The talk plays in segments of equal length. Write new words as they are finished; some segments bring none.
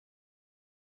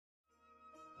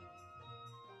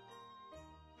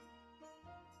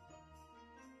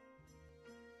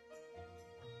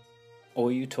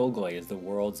Oyu Tolgoi is the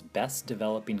world's best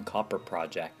developing copper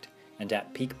project, and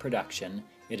at peak production,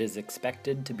 it is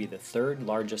expected to be the third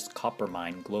largest copper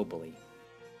mine globally.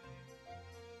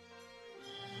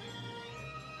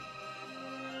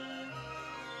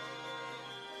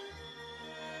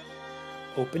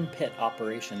 Open pit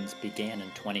operations began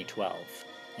in 2012,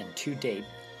 and to date,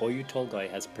 Oyu Tolgoi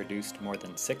has produced more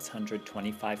than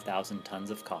 625,000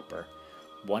 tons of copper,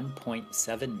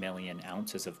 1.7 million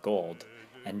ounces of gold,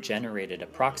 and generated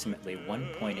approximately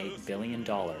 $1.8 billion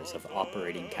of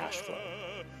operating cash flow.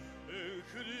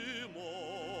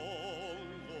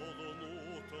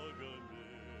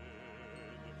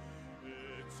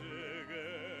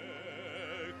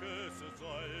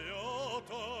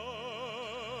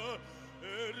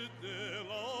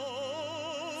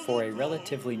 For a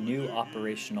relatively new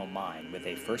operational mine with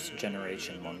a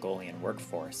first-generation Mongolian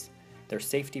workforce, their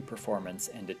safety performance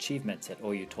and achievements at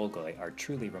Oyu Tolgoi are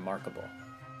truly remarkable.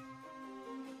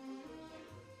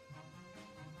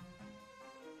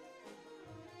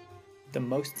 The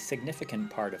most significant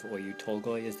part of Oyu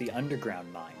Tolgoi is the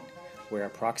underground mine, where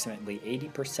approximately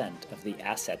 80% of the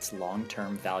asset's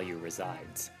long-term value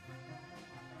resides.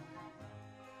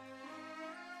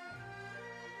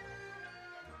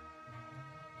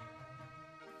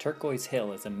 Turquoise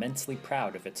Hill is immensely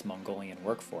proud of its Mongolian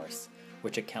workforce,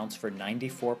 which accounts for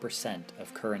 94%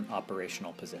 of current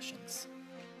operational positions.